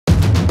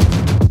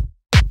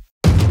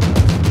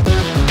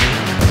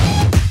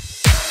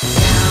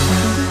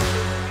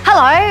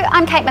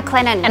I'm Kate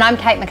McLennan. And I'm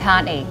Kate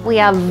McCartney. We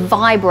are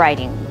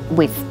vibrating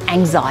with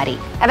anxiety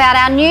about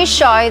our new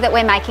show that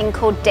we're making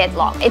called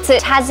Deadlock. It's a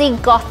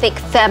Tassie Gothic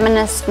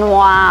feminist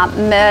noir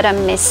murder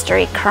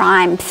mystery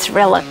crime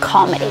thriller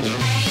comedy.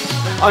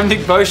 I'm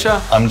Nick Bosher.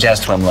 I'm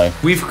Jazz Twemlow.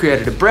 We've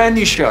created a brand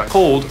new show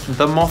called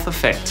The Moth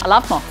Effect. I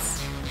love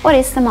moths. What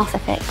is The Moth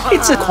Effect?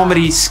 It's a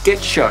comedy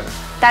sketch show.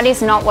 That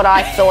is not what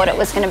I thought it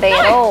was going to be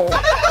at all.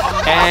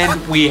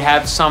 And we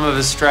have some of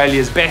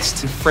Australia's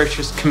best and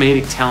freshest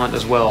comedic talent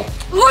as well.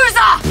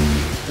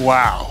 Loser!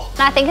 Wow.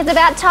 And I think it's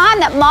about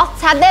time that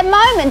moths had their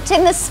moment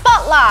in the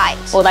spotlight.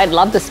 Well, they'd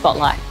love the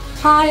spotlight.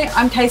 Hi,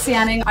 I'm Casey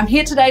Anning. I'm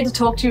here today to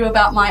talk to you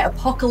about my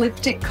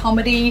apocalyptic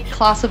comedy,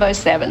 Class of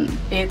 '07.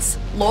 It's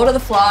Lord of the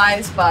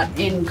Flies, but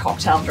in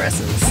cocktail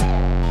dresses.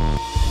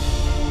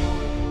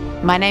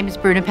 My name is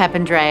Bruna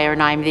Papandrea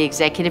and I'm the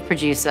executive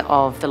producer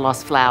of The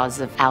Lost Flowers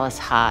of Alice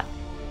Hart.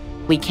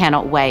 We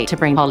cannot wait to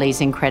bring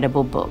Holly's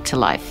incredible book to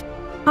life.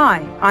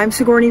 Hi, I'm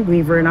Sigourney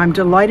Weaver and I'm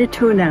delighted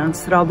to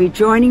announce that I'll be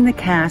joining the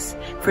cast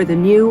for the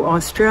new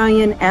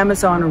Australian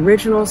Amazon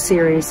original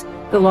series,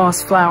 The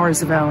Lost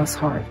Flowers of Alice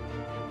Hart.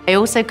 I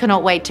also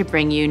cannot wait to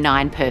bring you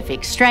 9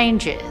 Perfect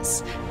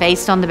Strangers,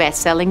 based on the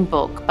best-selling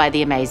book by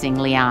the amazing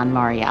Liane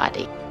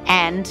Moriarty,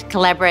 and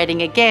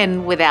collaborating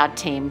again with our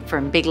team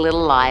from Big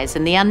Little Lies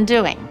and The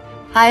Undoing.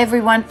 Hi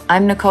everyone,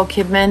 I'm Nicole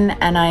Kidman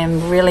and I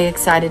am really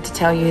excited to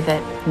tell you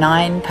that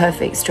 9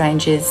 Perfect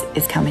Strangers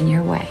is coming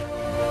your way.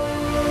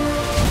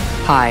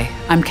 Hi,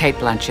 I'm Kate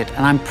Blanchett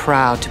and I'm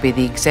proud to be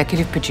the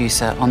executive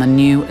producer on the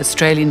new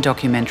Australian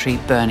documentary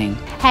Burning.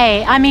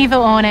 Hey, I'm Eva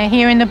Orner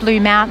here in the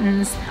Blue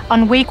Mountains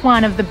on week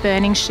 1 of the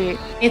Burning shoot.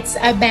 It's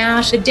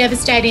about the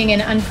devastating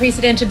and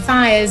unprecedented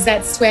fires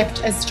that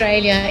swept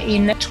Australia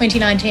in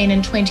 2019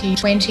 and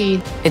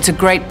 2020. It's a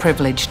great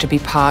privilege to be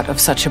part of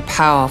such a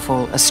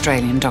powerful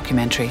Australian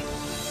documentary.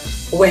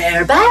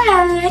 We're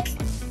back!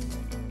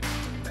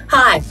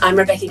 Hi, I'm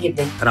Rebecca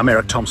Gibney. And I'm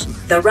Eric Thompson.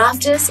 The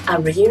Rafters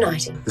are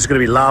reuniting. There's going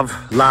to be love,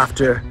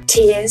 laughter,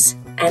 tears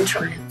and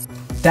triumph.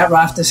 That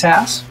Rafters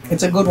house,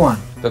 it's a good one.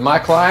 But my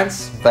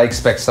clients, they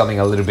expect something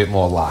a little bit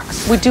more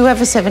luxe. We do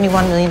have a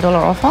 $71 million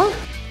offer.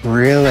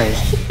 Really?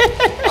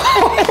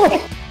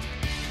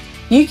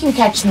 You can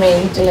catch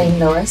me, Delene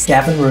Lewis,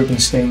 Gavin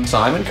Rubinstein,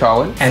 Simon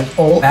Cohen, and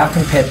all our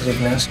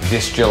competitiveness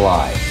this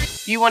July.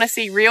 You want to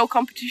see real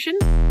competition?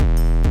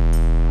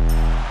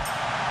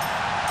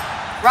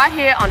 Right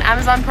here on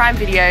Amazon Prime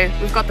Video,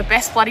 we've got the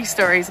best bloody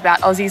stories about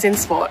Aussies in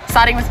sport.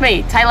 Starting with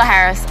me, Taylor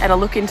Harris, and a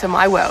look into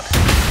my world.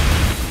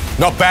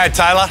 Not bad,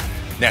 Taylor.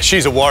 Now,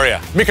 she's a warrior.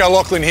 Mick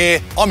O'Loughlin here.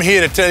 I'm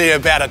here to tell you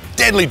about a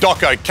deadly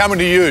doco coming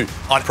to you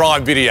on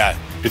Prime Video.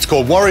 It's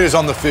called Warriors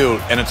on the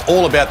Field, and it's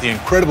all about the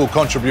incredible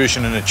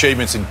contribution and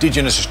achievements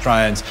Indigenous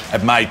Australians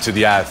have made to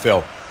the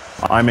AFL.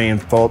 I mean,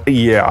 thought,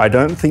 yeah, I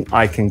don't think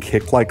I can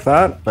kick like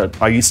that,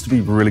 but I used to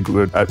be really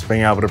good at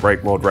being able to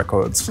break world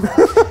records.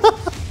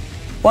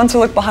 Want to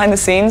look behind the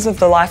scenes of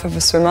the life of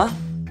a swimmer?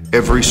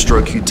 Every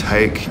stroke you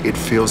take, it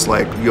feels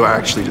like you're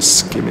actually just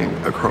skimming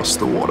across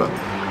the water.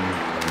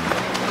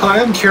 Hi,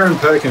 I'm Kieran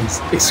Perkins,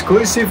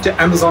 exclusive to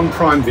Amazon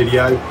Prime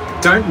Video.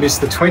 Don't miss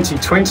the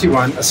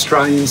 2021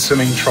 Australian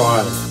Swimming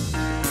Trial.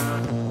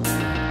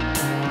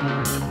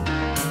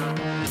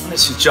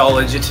 This is Joel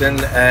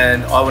Edgerton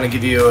and I want to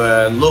give you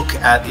a look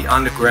at the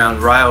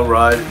Underground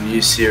Railroad, a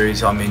new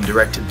series I'm in,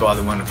 directed by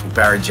the wonderful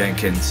Barry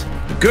Jenkins.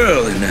 The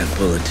girl in that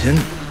bulletin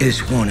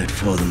is wanted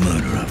for the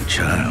murder of a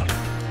child.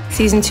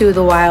 Season 2 of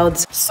The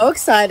Wilds. So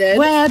excited.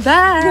 We're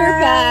back. We're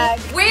back.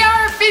 We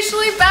are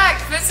officially back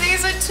for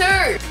season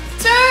 2.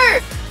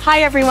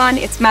 Hi everyone,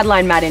 it's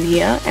Madeline Madden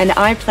here, and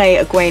I play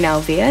Egwene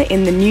Alvia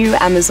in the new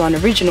Amazon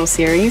original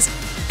series,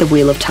 The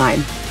Wheel of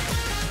Time.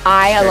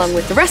 I, along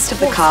with the rest of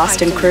the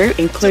cast and crew,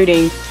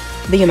 including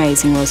the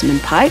amazing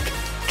Rosamund Pike,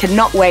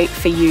 cannot wait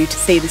for you to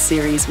see the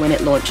series when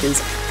it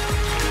launches.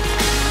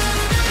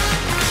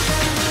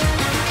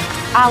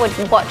 I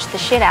would watch the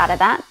shit out of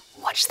that.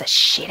 Watch the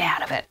shit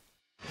out of it.